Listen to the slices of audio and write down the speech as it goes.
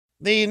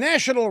The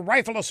National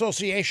Rifle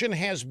Association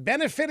has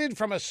benefited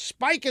from a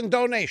spike in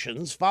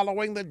donations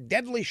following the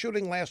deadly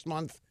shooting last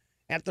month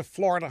at the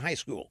Florida high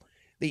school.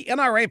 The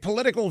NRA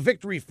Political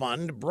Victory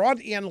Fund brought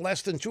in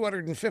less than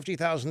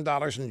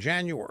 $250,000 in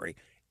January.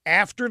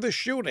 After the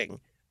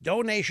shooting,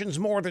 donations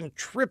more than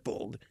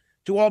tripled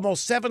to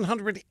almost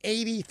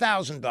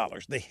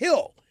 $780,000. The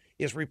Hill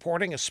is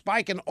reporting a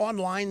spike in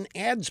online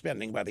ad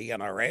spending by the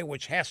NRA,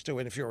 which has to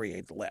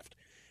infuriate the left.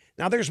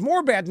 Now, there's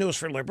more bad news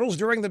for liberals.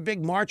 During the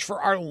big March for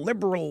Our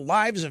Liberal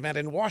Lives event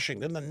in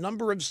Washington, the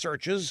number of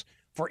searches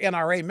for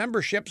NRA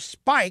membership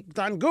spiked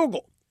on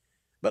Google.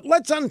 But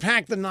let's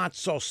unpack the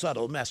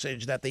not-so-subtle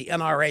message that the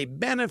NRA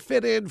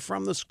benefited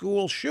from the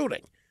school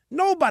shooting.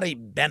 Nobody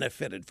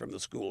benefited from the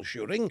school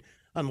shooting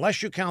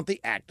unless you count the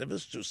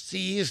activists who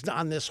seized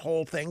on this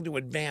whole thing to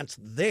advance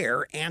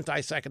their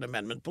anti-Second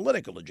Amendment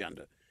political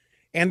agenda.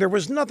 And there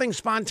was nothing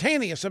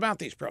spontaneous about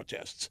these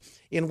protests,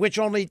 in which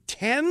only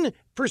 10%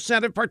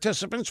 of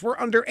participants were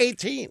under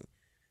 18.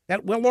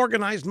 That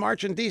well-organized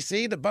march in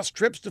D.C., the bus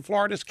trips to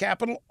Florida's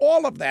capital,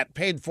 all of that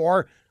paid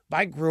for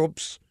by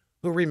groups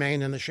who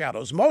remain in the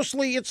shadows.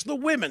 Mostly it's the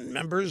women,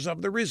 members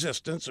of the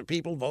resistance, or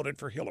people voted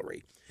for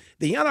Hillary.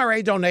 The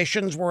NRA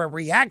donations were a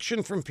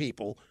reaction from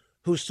people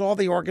who saw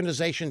the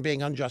organization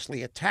being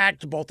unjustly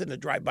attacked, both in the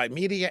drive-by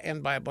media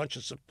and by a bunch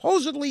of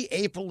supposedly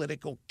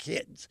apolitical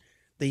kids.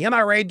 The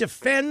NRA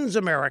defends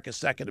America's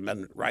Second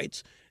Amendment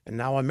rights, and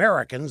now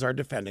Americans are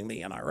defending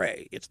the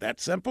NRA. It's that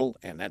simple,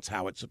 and that's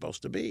how it's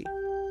supposed to be.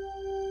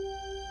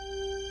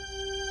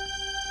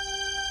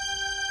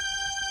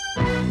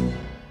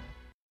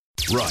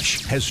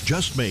 Rush has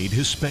just made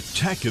his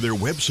spectacular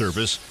web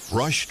service,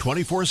 Rush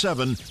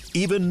 24/7,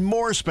 even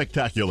more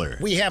spectacular.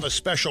 We have a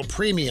special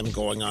premium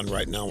going on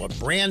right now, a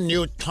brand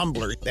new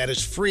Tumblr that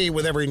is free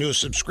with every new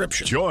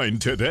subscription. Join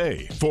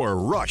today for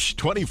Rush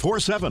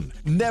 24/7.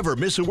 Never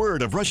miss a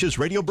word of Rush's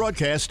radio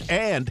broadcast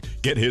and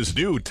get his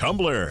new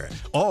Tumblr.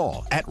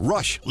 All at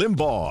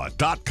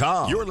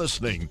RushLimbaugh.com. You're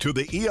listening to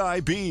the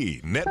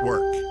EIB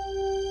Network.